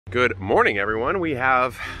Good morning, everyone. We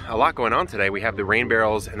have a lot going on today. We have the rain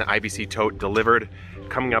barrels and the IBC tote delivered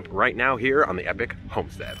coming up right now here on the Epic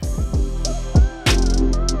Homestead.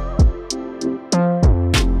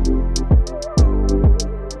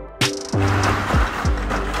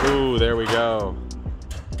 Ooh, there we go.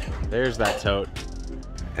 There's that tote.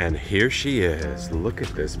 And here she is. Look at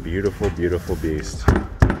this beautiful, beautiful beast.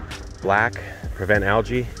 Black, prevent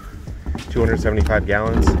algae, 275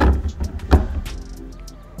 gallons.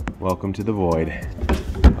 Welcome to the void.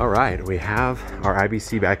 All right, we have our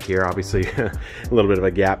IBC back here. Obviously a little bit of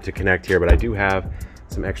a gap to connect here, but I do have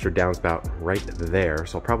some extra downspout right there,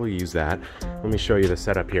 so I'll probably use that. Let me show you the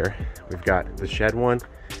setup here. We've got the shed one.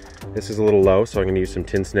 This is a little low, so I'm gonna use some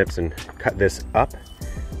tin snips and cut this up,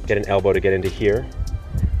 get an elbow to get into here.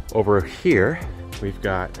 Over here, we've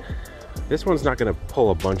got, this one's not gonna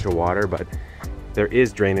pull a bunch of water, but there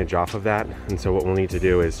is drainage off of that. And so what we'll need to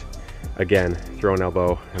do is, again, throw an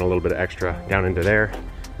elbow and a little bit of extra down into there.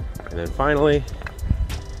 And then finally,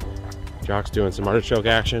 Jock's doing some artichoke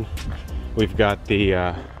action. We've got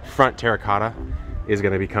the front terracotta is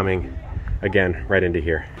gonna be coming again right into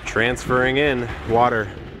here. Transferring in water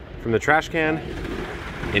from the trash can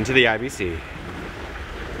into the IBC.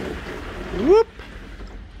 Whoop!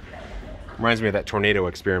 Reminds me of that tornado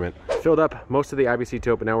experiment. Filled up most of the IBC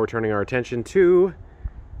tote, but now we're turning our attention to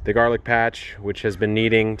the garlic patch, which has been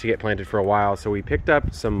needing to get planted for a while. So we picked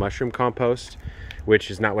up some mushroom compost, which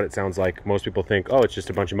is not what it sounds like. Most people think, oh, it's just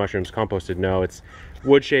a bunch of mushrooms composted. No, it's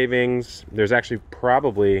wood shavings. There's actually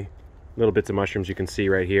probably little bits of mushrooms you can see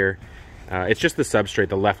right here. It's just the substrate,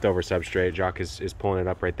 the leftover substrate. Jock is pulling it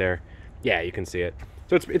up right there. Yeah, you can see it.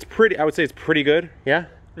 So it's pretty, I would say it's pretty good. Yeah?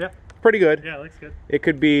 Yeah. Pretty good. Yeah, it looks good. It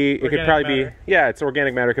could be, Organic it could probably matter. be, yeah, it's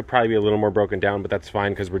organic matter. It could probably be a little more broken down, but that's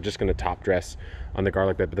fine because we're just gonna top dress on the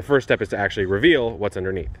garlic bed. But the first step is to actually reveal what's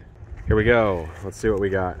underneath. Here we go. Let's see what we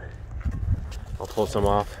got. I'll pull some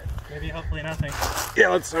off. Maybe hopefully nothing.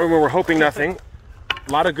 Yeah, we're hoping nothing.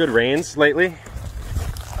 A lot of good rains lately.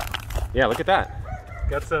 Yeah, look at that.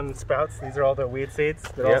 Got some sprouts. These are all the weed seeds.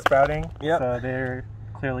 They're all Yep. sprouting. Yep. So they're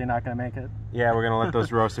clearly not going to make it. Yeah, we're gonna let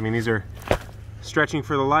those roast. I mean, these are stretching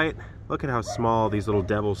for the light. Look at how small these little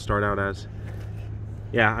devils start out as.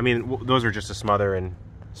 Yeah, I mean, those are just a smother and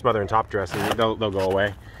top dress, and they'll go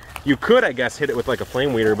away. You could, I guess, hit it with like a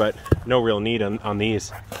flame weeder, but no real need on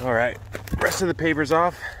these. All right, rest of the paper's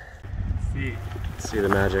off. Let's see the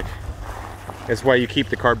magic. That's why you keep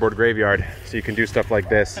the cardboard graveyard, so you can do stuff like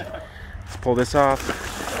this. Let's pull this off.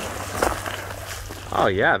 Oh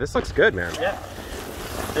yeah, this looks good, man. Yeah.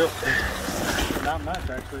 Not much,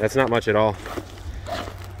 actually. That's not much at all.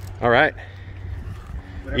 All right.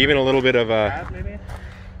 Whatever. Even a little bit of Maybe?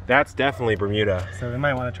 that's definitely Bermuda. So we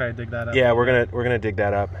might want to try to dig that up. Yeah, we're gonna dig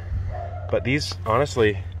that up. But these,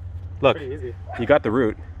 honestly, look, Pretty easy. you got the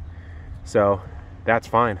root, so that's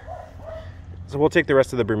fine. So we'll take the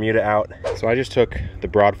rest of the Bermuda out. So I just took the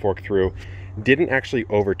broad fork through, didn't actually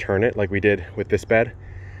overturn it like we did with this bed.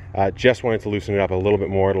 Just wanted to loosen it up a little bit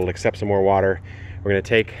more. It'll accept some more water. We're gonna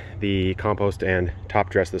take the compost and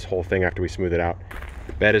top dress this whole thing after we smooth it out.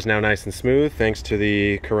 Bed is now nice and smooth thanks to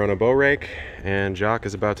the Corona bow rake, and Jock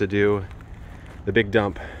is about to do the big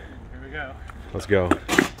dump. Here we go. Let's go.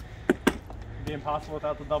 It'd be impossible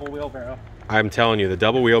without the double wheelbarrow. I'm telling you, the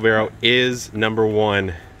double wheelbarrow is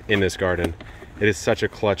 #1 in this garden. It is such a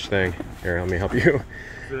clutch thing. Here, let me help you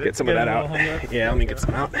get some of that out. Yeah, let me get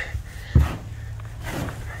some out.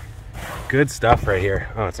 Good stuff right here.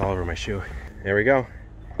 Oh, it's all over my shoe. There we go.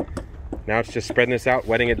 Now it's just spreading this out,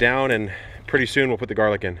 wetting it down, and pretty soon we'll put the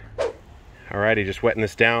garlic in. Alrighty, just wetting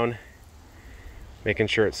this down, making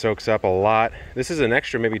sure it soaks up a lot. This is an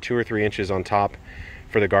extra maybe 2 or 3 inches on top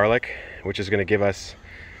for the garlic, which is gonna give us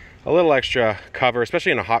a little extra cover,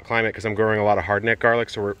 especially in a hot climate, because I'm growing a lot of hardneck garlic,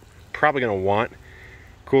 so we're probably gonna want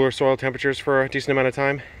cooler soil temperatures for a decent amount of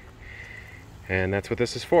time. And that's what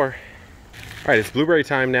this is for. All right, it's blueberry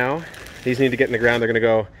time now. These need to get in the ground. They're gonna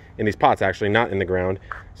go in these pots, actually, not in the ground.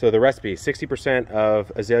 So the recipe, 60%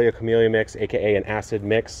 of azalea camellia mix, AKA an acid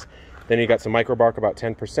mix. Then you got some microbark, about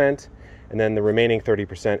 10%. And then the remaining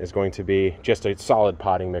 30% is going to be just a solid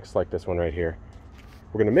potting mix like this one right here.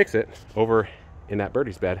 We're gonna mix it over in that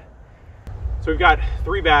birdie's bed. So we've got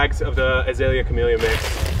 3 bags of the azalea camellia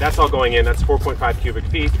mix. That's all going in, that's 4.5 cubic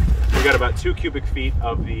feet. We've got about 2 cubic feet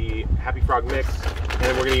of the Happy Frog mix. And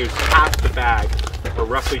then we're gonna use half the bag, or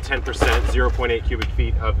roughly 10%, 0.8 cubic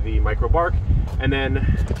feet of the micro bark. And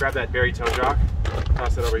then grab that berry tone, Jock,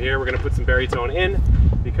 toss it over here. We're gonna put some berry tone in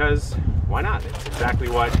because why not? It's exactly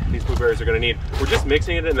what these blueberries are gonna need. We're just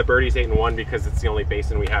mixing it in the Birdies 8-in-1 because it's the only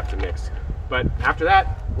basin we have to mix. But after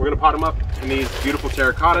that, we're gonna pot them up in these beautiful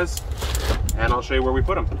terracottas. and I'll show you where we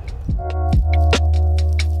put them.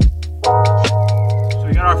 So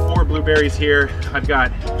we got our 4 blueberries here. I've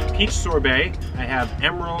got peach sorbet, I have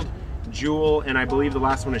emerald, jewel, and I believe the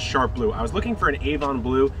last one is sharp blue. I was looking for an Avon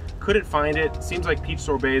blue, couldn't find it. Seems like peach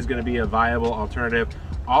sorbet is going to be a viable alternative.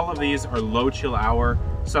 All of these are low chill hour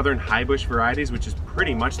southern high bush varieties, which is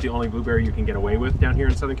pretty much the only blueberry you can get away with down here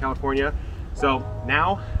in Southern California. So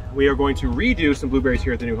now we are going to redo some blueberries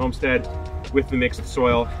here at the new homestead with the mixed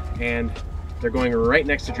soil, and they're going right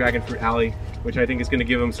next to Dragonfruit Alley, which I think is going to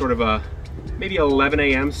give them sort of a maybe 11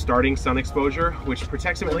 a.m. starting sun exposure, which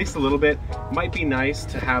protects them at least a little bit. Might be nice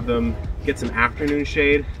to have them get some afternoon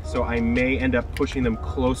shade, so I may end up pushing them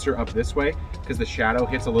closer up this way because the shadow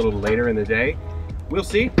hits a little later in the day. We'll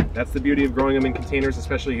see. That's the beauty of growing them in containers,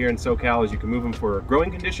 especially here in SoCal, is you can move them for growing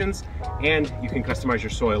conditions and you can customize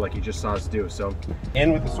your soil like you just saw us do. So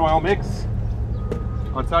in with the soil mix.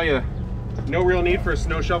 I'll tell you, no real need for a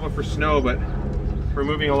snow shovel for snow, but for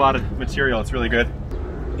moving a lot of material, it's really good.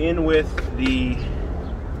 In with the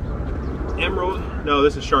emerald, no,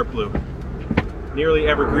 this is sharp blue. Nearly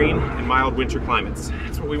evergreen in mild winter climates.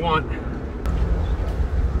 That's what we want.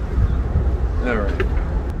 All right.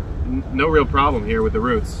 No real problem here with the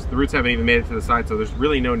roots. The roots haven't even made it to the side, so there's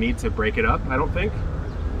really no need to break it up, I don't think.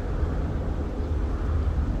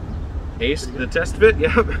 Ace the test fit,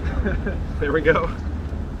 yep. There we go.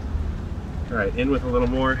 All right, in with a little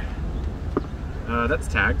more. That's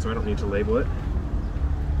tagged, so I don't need to label it.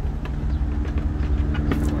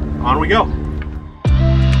 On we go.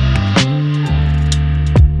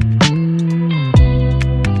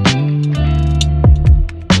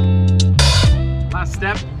 Last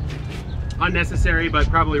step, unnecessary but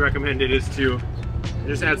probably recommended, is to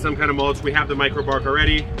just add some kind of mulch. We have the microbark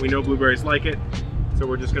already. We know blueberries like it, so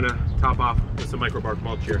we're just gonna top off with some microbark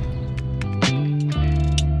mulch here.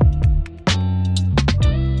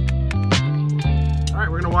 All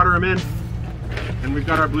right, we're gonna water them in. And we've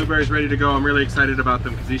got our blueberries ready to go. I'm really excited about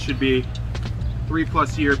them because these should be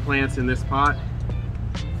 3+ year plants in this pot.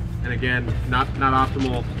 And again, not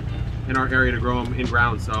optimal in our area to grow them in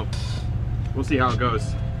ground, so we'll see how it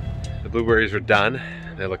goes. The blueberries are done.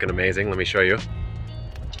 They're looking amazing. Let me show you.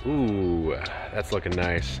 Ooh, that's looking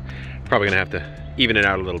nice. Probably gonna have to even it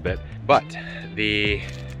out a little bit. But the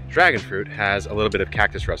dragon fruit has a little bit of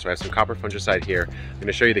cactus rust. So I have some copper fungicide here. I'm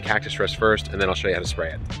gonna show you the cactus rust first, and then I'll show you how to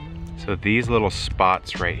spray it. So these little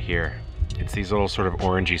spots right here, it's these little sort of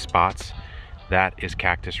orangey spots, that is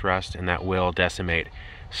cactus rust, and that will decimate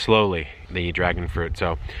slowly the dragon fruit.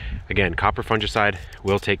 So again, copper fungicide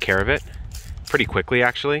will take care of it pretty quickly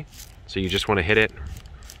actually. So you just want to hit it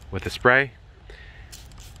with a spray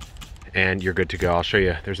and you're good to go. I'll show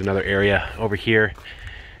you, there's another area over here.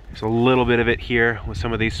 There's a little bit of it here with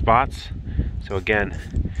some of these spots. So again,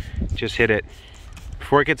 just hit it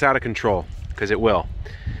before it gets out of control, because it will.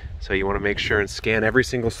 So you want to make sure and scan every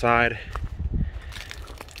single side.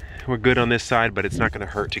 We're good on this side, but it's not going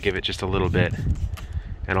to hurt to give it just a little bit,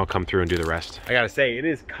 and I'll come through and do the rest. I gotta say, it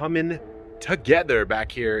is coming together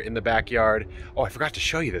back here in the backyard. Oh, I forgot to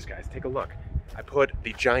show you this, guys. Take a look. I put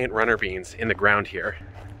the giant runner beans in the ground here.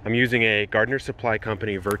 I'm using a Gardener Supply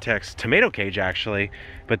Company Vertex tomato cage actually,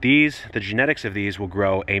 but the genetics of these will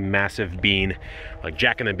grow a massive bean, like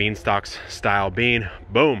Jack and the Beanstalks style bean.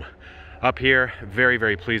 Boom. Up here, very,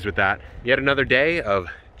 very pleased with that. Yet another day of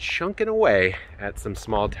chunking away at some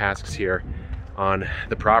small tasks here on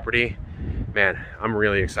the property. Man, I'm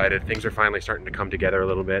really excited. Things are finally starting to come together a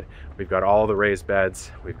little bit. We've got all the raised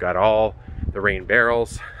beds. We've got all the rain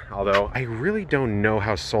barrels. Although I really don't know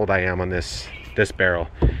how sold I am on this barrel.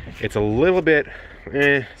 It's a little bit,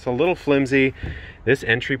 it's a little flimsy. This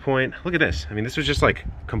entry point, look at this. I mean, this was just like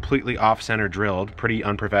completely off-center drilled, pretty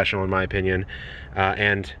unprofessional in my opinion.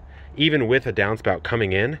 And even with a downspout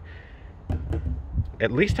coming in,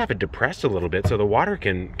 at least have it depressed a little bit so the water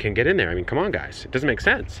can get in there. I mean, come on guys, it doesn't make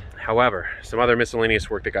sense. However, some other miscellaneous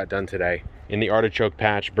work that got done today. In the artichoke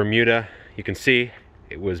patch, Bermuda, you can see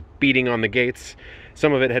it was beating on the gates.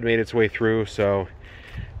 Some of it had made its way through, so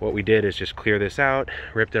what we did is just clear this out,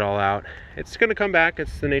 ripped it all out. It's gonna come back,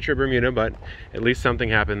 it's the nature of Bermuda, but at least something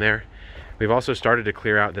happened there. We've also started to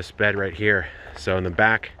clear out this bed right here. So in the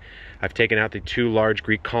back, I've taken out the 2 large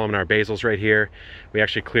Greek columnar basils right here. We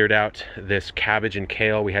actually cleared out this cabbage and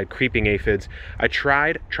kale. We had creeping aphids. I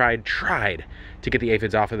tried to get the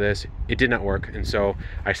aphids off of this. It did not work, and so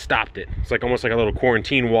I stopped it. It's like almost like a little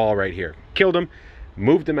quarantine wall right here. Killed them,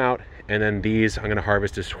 moved them out, and then these I'm gonna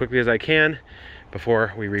harvest as quickly as I can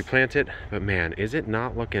before we replant it. But man, is it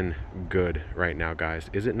not looking good right now, guys?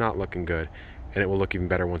 Is it not looking good? and it will look even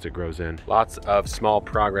better once it grows in. Lots of small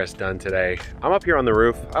progress done today. I'm up here on the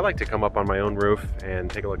roof. I like to come up on my own roof and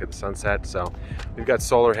take a look at the sunset. So we've got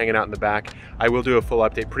solar hanging out in the back. I will do a full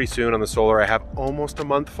update pretty soon on the solar. I have almost a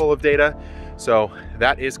month full of data, so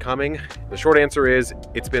that is coming. The short answer is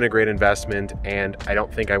it's been a great investment, and I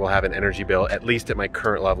don't think I will have an energy bill, at least at my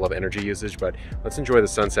current level of energy usage. But let's enjoy the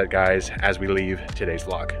sunset, guys, as we leave today's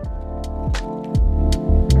vlog.